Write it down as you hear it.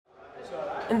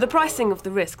And the pricing of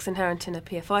the risks inherent in a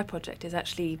PFI project is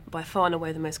actually by far and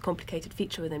away the most complicated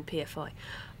feature within PFI.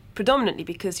 Predominantly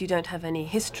because you don't have any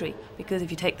history, because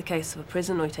if you take the case of a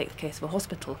prison or you take the case of a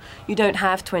hospital, you don't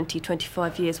have 20,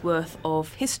 25 years worth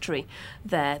of history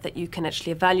there that you can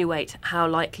actually evaluate how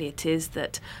likely it is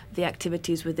that the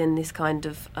activities within this kind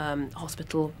of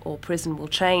hospital or prison will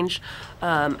change,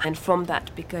 and from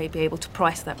that be able to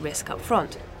price that risk up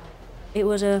front. It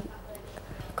was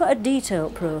quite a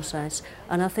detailed process,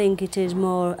 and I think it is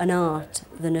more an art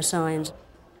than a science.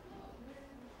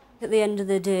 At the end of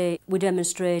the day, we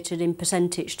demonstrated in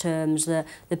percentage terms that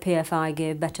the PFI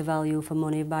gave better value for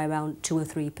money by around 2 or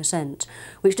 3%,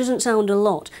 which doesn't sound a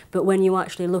lot, but when you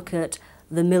actually look at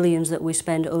the millions that we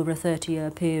spend over a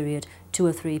 30-year period, 2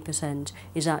 or 3%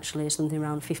 is actually something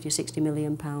around 50-60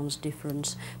 million pounds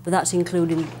difference. But that's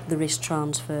including the risk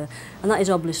transfer, and that is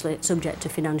obviously subject to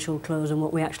financial close and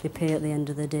what we actually pay at the end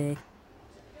of the day.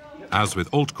 As with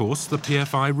Altcourse, the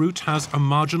PFI route has a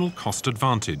marginal cost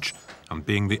advantage, and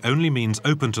being the only means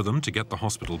open to them to get the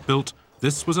hospital built,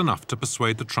 this was enough to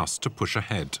persuade the Trust to push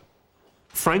ahead.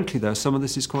 Frankly, though, some of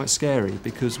this is quite scary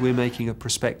because we're making a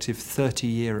prospective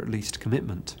 30-year at least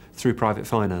commitment through private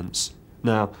finance.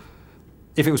 Now,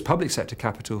 if it was public sector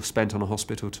capital spent on a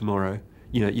hospital tomorrow,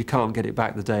 you can't get it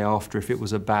back the day after if it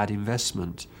was a bad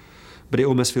investment. But it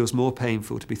almost feels more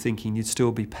painful to be thinking you'd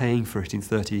still be paying for it in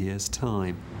 30 years'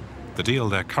 time. The deal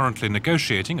they're currently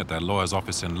negotiating at their lawyer's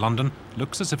office in London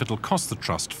looks as if it'll cost the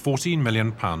Trust £14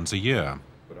 million a year.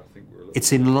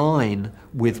 It's in line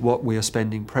with what we are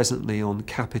spending presently on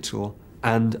capital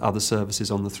and other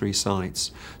services on the 3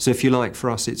 sites. So if you like, for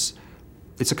us it's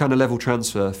a kind of level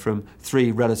transfer from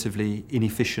 3 relatively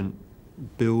inefficient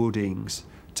buildings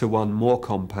to one more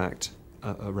compact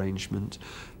arrangement.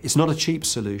 It's not a cheap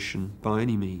solution by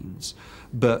any means,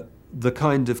 but the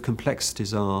kind of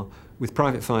complexities are, with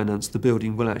private finance, the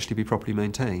building will actually be properly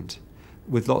maintained.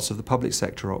 With lots of the public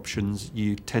sector options,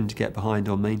 you tend to get behind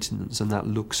on maintenance, and that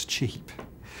looks cheap.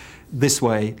 This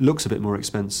way looks a bit more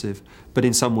expensive, but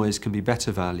in some ways can be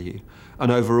better value.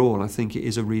 And overall, I think it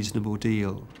is a reasonable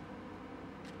deal.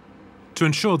 To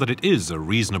ensure that it is a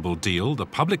reasonable deal, the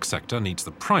public sector needs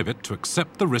the private to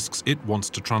accept the risks it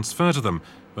wants to transfer to them,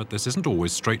 but this isn't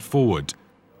always straightforward.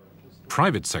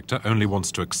 Private sector only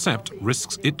wants to accept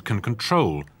risks it can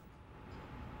control.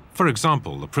 For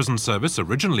example, the prison service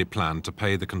originally planned to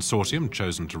pay the consortium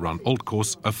chosen to run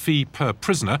Altcourse a fee per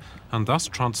prisoner and thus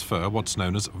transfer what's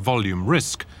known as volume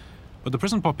risk. But the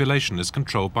prison population is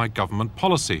controlled by government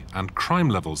policy and crime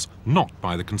levels, not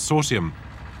by the consortium.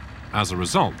 As a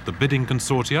result, the bidding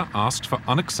consortia asked for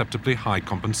unacceptably high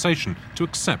compensation to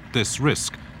accept this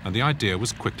risk, and the idea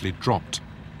was quickly dropped.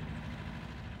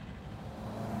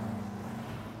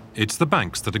 It's the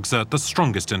banks that exert the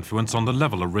strongest influence on the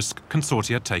level of risk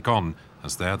consortia take on,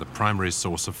 as they're the primary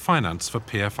source of finance for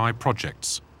PFI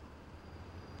projects.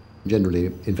 Generally,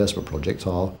 investment projects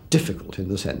are difficult in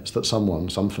the sense that some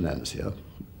financier,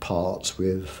 parts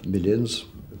with millions,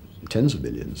 tens of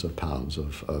millions of pounds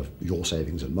of your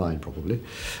savings and mine probably,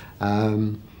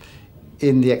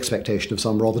 in the expectation of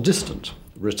some rather distant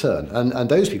return. And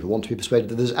those people want to be persuaded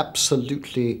that there's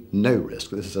absolutely no risk,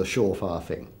 that this is a surefire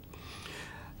thing.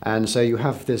 And so you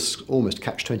have this almost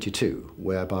catch-22,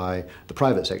 whereby the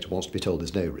private sector wants to be told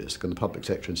there's no risk, and the public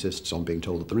sector insists on being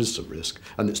told that there is some risk,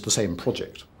 and it's the same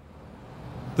project.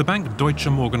 The bank Deutsche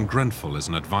Morgan Grenfell is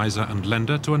an advisor and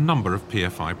lender to a number of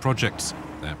PFI projects.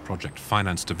 Their project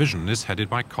finance division is headed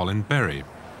by Colin Berry.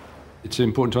 It's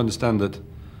important to understand that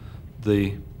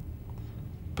the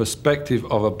perspective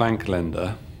of a bank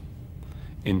lender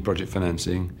in project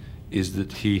financing is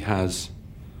that he has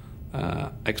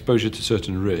exposure to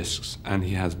certain risks, and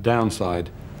he has downside,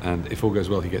 and if all goes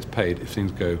well he gets paid. If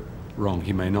things go wrong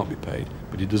he may not be paid,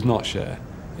 but he does not share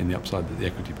in the upside that the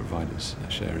equity providers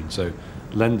share in. So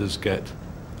lenders get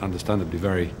understandably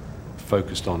very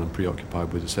focused on and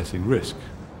preoccupied with assessing risk.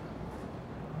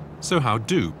 So how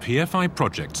do PFI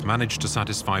projects manage to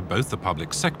satisfy both the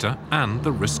public sector and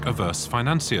the risk-averse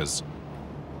financiers?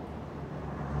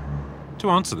 To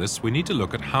answer this, we need to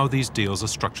look at how these deals are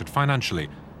structured financially.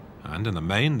 And in the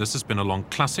main, this has been along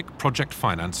classic project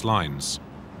finance lines.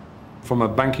 From a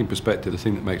banking perspective, the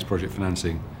thing that makes project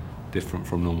financing different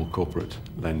from normal corporate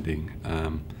lending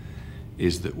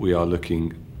is that we are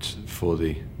looking for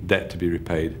the debt to be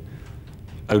repaid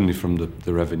only from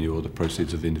the revenue or the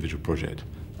proceeds of the individual project.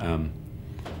 And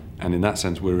in that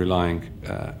sense, we're relying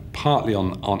partly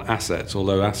on assets,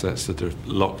 although assets that are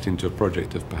locked into a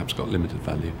project have perhaps got limited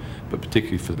value, but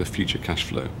particularly for the future cash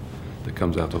flow that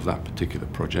comes out of that particular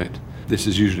project. This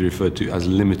is usually referred to as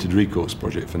limited recourse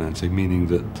project financing, meaning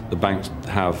that the banks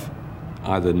have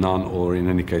either none or in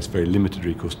any case very limited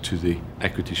recourse to the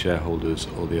equity shareholders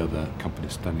or the other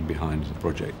companies standing behind the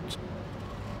project.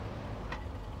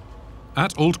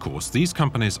 At Old Course, these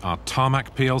companies are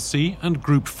Tarmac plc and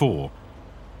Group 4.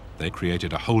 They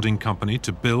created a holding company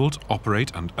to build,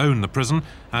 operate and own the prison,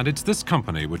 and it's this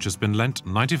company which has been lent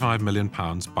 £95 million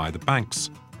by the banks.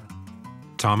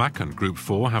 Tarmac and Group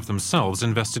 4 have themselves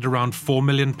invested around £4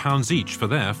 million each for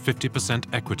their 50%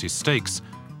 equity stakes.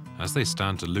 As they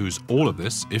stand to lose all of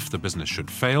this if the business should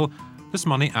fail, this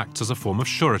money acts as a form of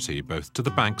surety both to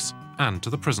the banks and to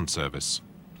the prison service.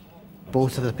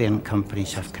 Both of the parent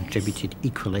companies have contributed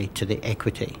equally to the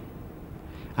equity,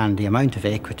 and the amount of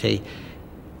equity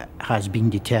has been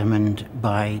determined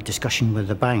by discussion with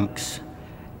the banks,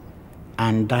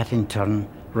 and that in turn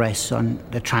rests on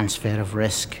the transfer of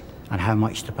risk and how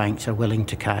much the banks are willing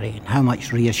to carry and how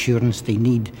much reassurance they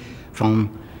need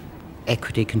from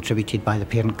equity contributed by the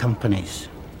parent companies.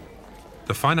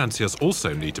 The financiers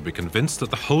also need to be convinced that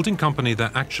the holding company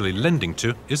they're actually lending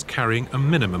to is carrying a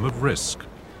minimum of risk.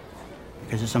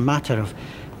 Because it's a matter of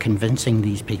convincing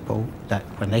these people that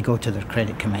when they go to their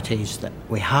credit committees that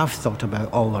we have thought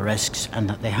about all the risks and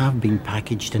that they have been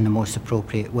packaged in the most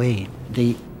appropriate way.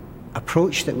 The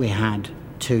approach that we had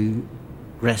to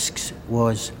risks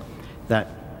was that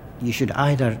you should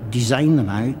either design them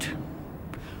out,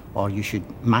 or you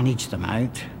should manage them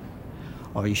out,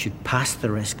 or you should pass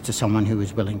the risk to someone who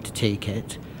is willing to take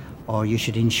it, or you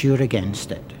should insure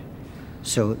against it.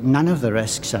 So none of the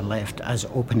risks are left as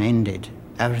open-ended.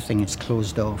 Everything is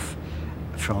closed off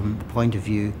from the point of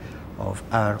view of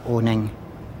our owning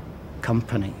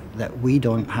company, that we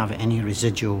don't have any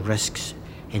residual risks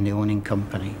in the owning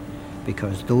company,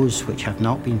 because those which have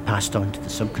not been passed on to the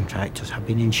subcontractors have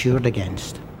been insured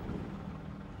against.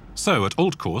 So at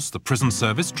Old Course, the prison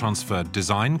service transferred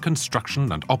design,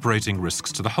 construction and operating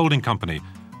risks to the holding company.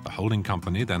 The holding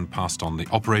company then passed on the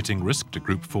operating risk to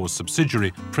Group 4's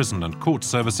subsidiary, Prison and Court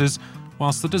Services,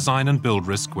 whilst the design and build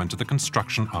risk went to the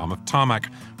construction arm of Tarmac,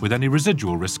 with any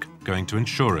residual risk going to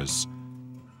insurers.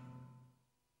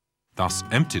 Thus,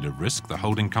 emptied of risk, the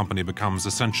holding company becomes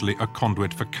essentially a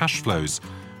conduit for cash flows,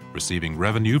 receiving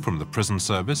revenue from the prison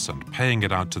service and paying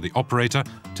it out to the operator,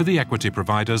 to the equity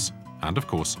providers, and of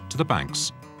course to the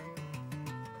banks.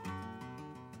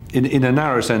 In a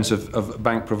narrow sense of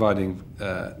bank providing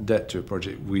debt to a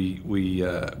project, we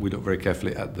look very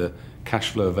carefully at the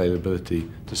cash flow availability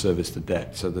to service the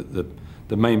debt. So that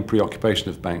the main preoccupation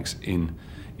of banks in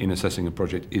assessing a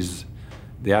project is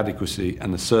the adequacy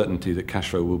and the certainty that cash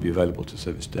flow will be available to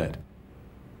service debt.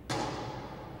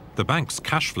 The bank's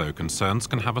cash flow concerns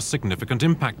can have a significant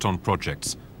impact on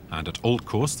projects, and at Old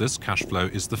Course this cash flow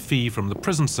is the fee from the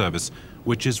prison service,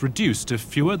 which is reduced if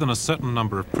fewer than a certain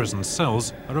number of prison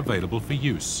cells are available for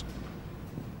use.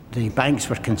 The banks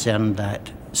were concerned that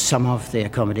some of the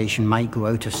accommodation might go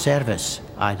out of service,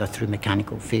 either through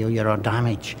mechanical failure or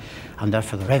damage, and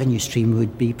therefore the revenue stream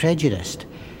would be prejudiced.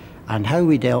 And how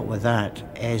we dealt with that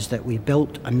is that we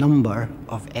built a number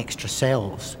of extra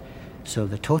cells. So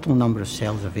the total number of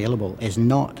cells available is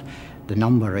not the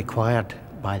number required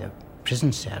by the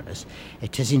prison service.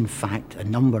 It is in fact a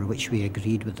number which we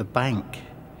agreed with the bank,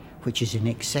 which is in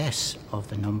excess of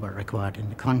the number required in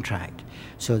the contract.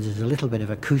 So there's a little bit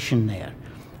of a cushion there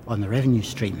on the revenue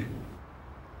stream.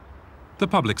 The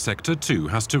public sector too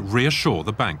has to reassure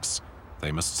the banks.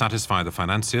 They must satisfy the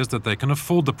financiers that they can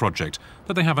afford the project,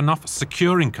 that they have enough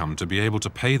secure income to be able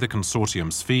to pay the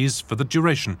consortium's fees for the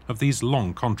duration of these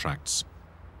long contracts.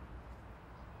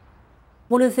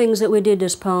 One of the things that we did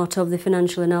as part of the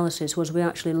financial analysis was we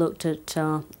actually looked at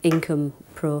our income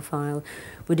profile.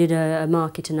 We did a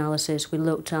market analysis. We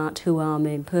looked at who our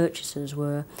main purchasers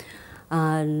were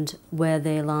and where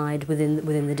they lied within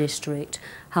the district,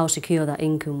 how secure that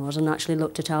income was, and actually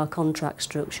looked at our contract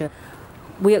structure.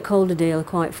 We at Calderdale are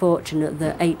quite fortunate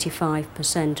that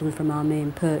 85% are from our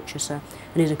main purchaser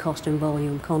and is a cost and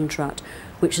volume contract,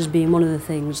 which has been one of the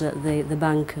things that the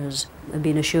bankers have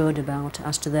been assured about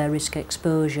as to their risk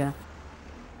exposure.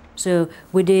 So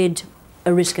we did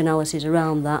a risk analysis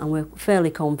around that, and we're fairly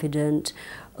confident,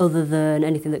 other than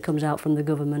anything that comes out from the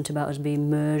government about us being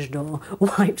merged or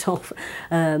wiped off,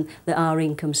 that our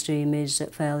income stream is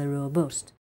fairly robust.